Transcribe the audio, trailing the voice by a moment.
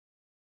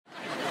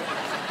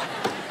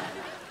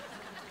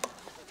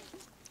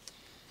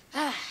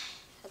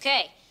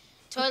Okay,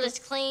 toilet's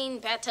clean,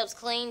 bathtub's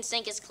clean,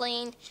 sink is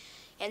clean.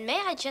 And may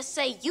I just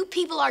say, you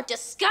people are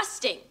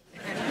disgusting.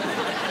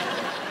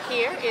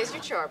 Here is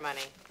your chore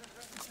money.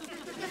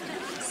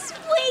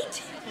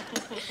 Sweet!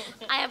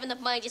 I have enough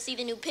money to see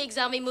the new Pig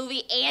Zombie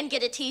movie and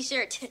get a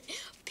t-shirt.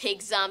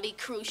 Pig Zombie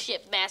Cruise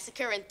Ship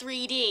Massacre in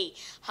 3D.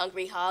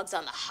 Hungry hogs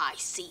on the high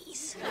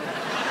seas.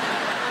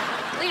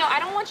 Leo, I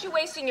don't want you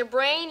wasting your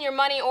brain, your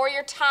money, or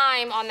your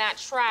time on that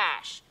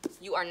trash.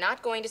 You are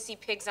not going to see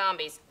Pig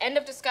Zombies. End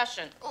of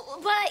discussion.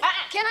 But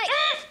can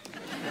I...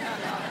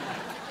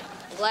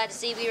 I'm glad to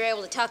see we were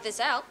able to talk this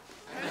out.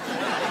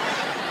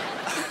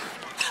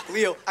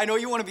 Leo, I know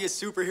you want to be a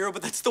superhero,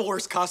 but that's the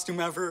worst costume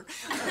ever.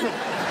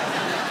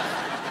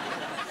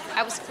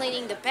 I was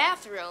cleaning the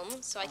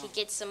bathroom so I could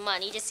get some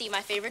money to see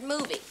my favorite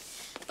movie.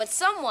 But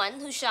someone,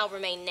 who shall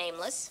remain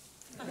nameless,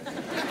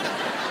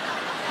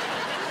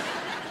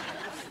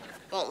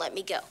 won't let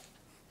me go.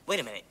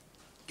 Wait a minute.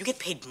 You get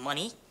paid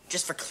money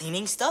just for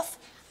cleaning stuff?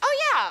 Oh,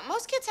 yeah.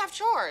 Most kids have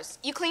chores.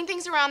 You clean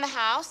things around the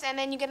house, and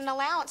then you get an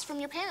allowance from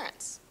your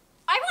parents.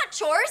 I want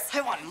chores.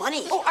 I want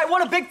money. Oh, I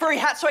want a big furry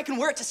hat so I can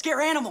wear it to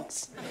scare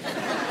animals.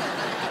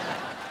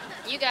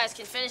 You guys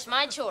can finish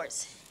my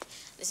chores.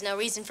 There's no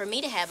reason for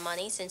me to have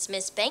money since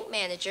Miss Bank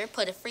Manager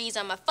put a freeze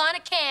on my fun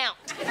account.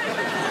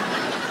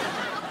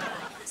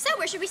 So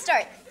where should we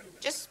start?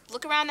 Just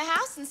look around the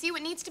house and see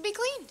what needs to be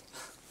cleaned.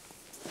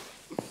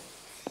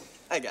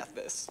 I got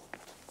this.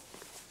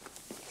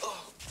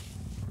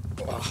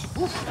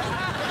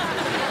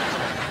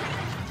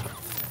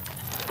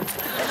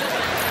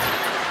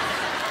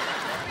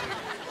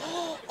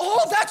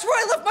 Oh, that's where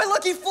I left my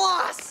lucky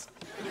floss!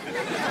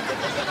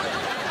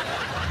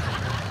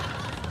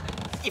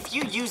 If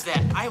you use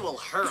that, I will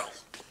hurl.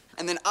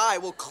 And then I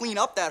will clean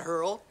up that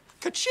hurl.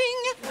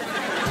 Ka-ching!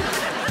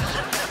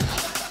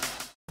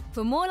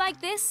 For more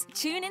like this,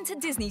 tune into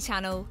Disney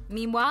Channel.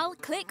 Meanwhile,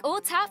 click or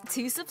tap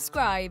to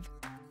subscribe.